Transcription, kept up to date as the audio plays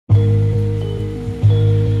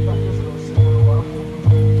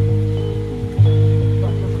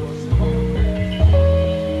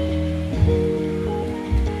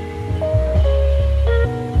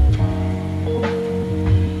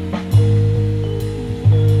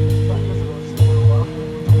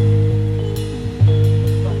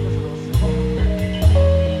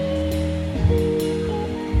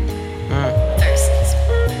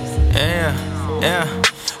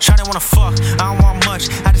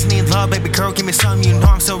up, baby girl, give me some, you know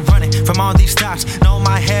I'm still running from all these stops. No,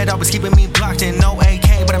 my head always keeping me blocked, and no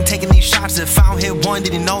AK, but I'm taking these shots. If I don't hit one,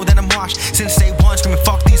 didn't know that I'm washed. Since day one, screaming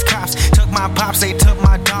fuck these cops. Took my pops, they took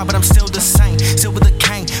my dog, but I'm still the same, still with the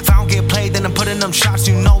gang. If I don't get played, then I'm putting them shots,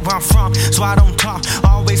 you know where I'm from, so I don't talk.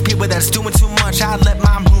 Always people that's doing too much, I let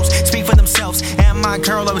my moves speak for themselves. And my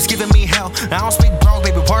girl always giving me hell. I don't speak broke,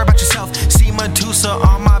 baby, worry about yourself. See Medusa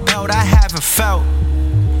on my belt, I haven't felt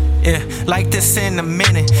like this in a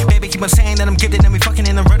minute. Baby, keep on saying that I'm gifted and we fucking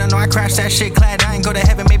in the road. I know I crashed that shit glad I ain't go to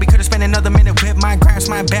heaven. Maybe could've spent another minute with my grams.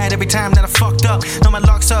 My bad every time that I fucked up. Know my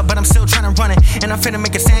luck's up, but I'm still trying to run it. And I'm finna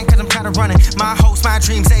make a stand cause I'm tired of running. My hopes, my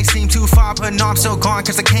dreams, they seem too far, but no, I'm still gone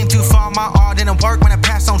cause I came too far. My all didn't work when I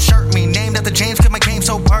passed on shirt me. Named after James cause my game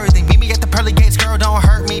so worthy. Meet me at the pearly gates, girl, don't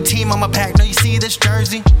hurt me. Team on my pack, know you see this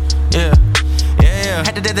jersey? Yeah.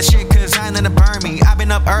 Had to do the shit cause I ain't let it burn me. I've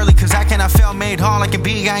been up early cause I cannot fail. Made all I can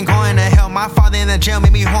be, I ain't going to hell. My father in the jail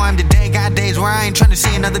made me who I am today. Got days where I ain't trying to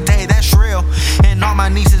see another day, that's real. And all my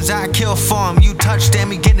nieces I kill for them. You touch them,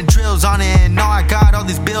 me getting drills on it. And know I got all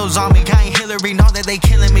these bills on me. I ain't Hillary, know that they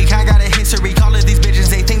killing me. I got a history, all of these bitches,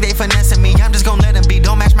 they think they finessing me. I'm just gonna let them be,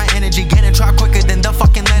 don't match my energy. Get in trouble quicker than the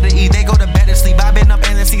fucking letter E. They go to bed and sleep, I've been up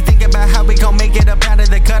endlessly thinking about how we gon' make it up out of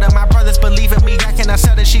the gutter. My brothers believe in me, I cannot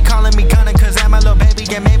settle. She calling me gunner cause I'm a little baby.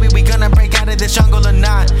 Yeah, maybe we gonna break out of this jungle or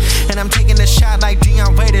not. And I'm taking a shot like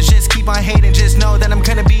Dion Waiters. Just keep on hating, just know that I'm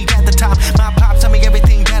gonna be at the top. My pops tell me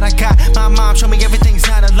everything that I got. My mom show me everything's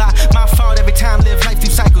not a lie. My fault every time, live life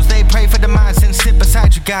through cycles. They pray for the minds and sit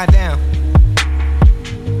beside you, goddamn.